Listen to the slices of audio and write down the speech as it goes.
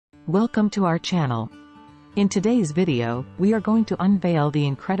Welcome to our channel. In today's video, we are going to unveil the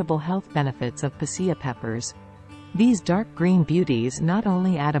incredible health benefits of Pasilla peppers. These dark green beauties not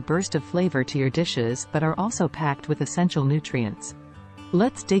only add a burst of flavor to your dishes but are also packed with essential nutrients.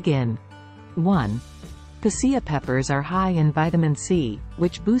 Let's dig in. 1. Pasilla peppers are high in vitamin C,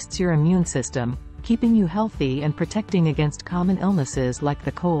 which boosts your immune system, keeping you healthy and protecting against common illnesses like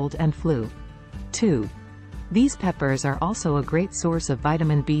the cold and flu. 2. These peppers are also a great source of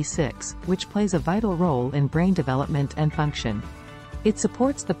vitamin B6, which plays a vital role in brain development and function. It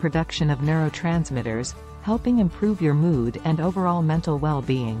supports the production of neurotransmitters, helping improve your mood and overall mental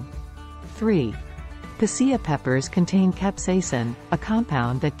well-being. 3. Pasilla peppers contain capsaicin, a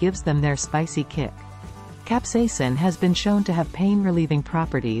compound that gives them their spicy kick. Capsaicin has been shown to have pain-relieving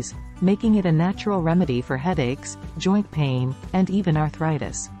properties, making it a natural remedy for headaches, joint pain, and even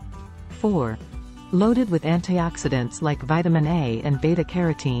arthritis. 4. Loaded with antioxidants like vitamin A and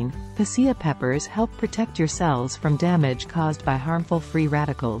beta-carotene, Pasilla peppers help protect your cells from damage caused by harmful free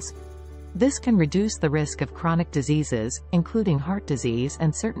radicals. This can reduce the risk of chronic diseases, including heart disease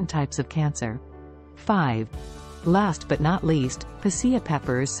and certain types of cancer. 5. Last but not least, Pasilla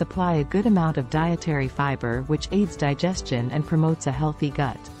peppers supply a good amount of dietary fiber which aids digestion and promotes a healthy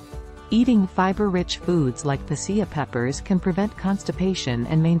gut. Eating fiber-rich foods like Pasilla peppers can prevent constipation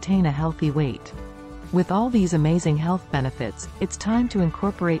and maintain a healthy weight. With all these amazing health benefits, it's time to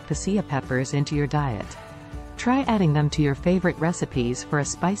incorporate Pasilla peppers into your diet. Try adding them to your favorite recipes for a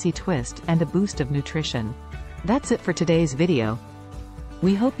spicy twist and a boost of nutrition. That's it for today's video.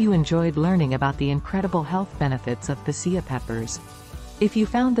 We hope you enjoyed learning about the incredible health benefits of Pasilla peppers. If you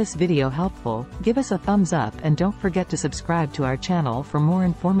found this video helpful, give us a thumbs up and don't forget to subscribe to our channel for more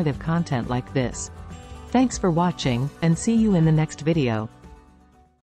informative content like this. Thanks for watching, and see you in the next video.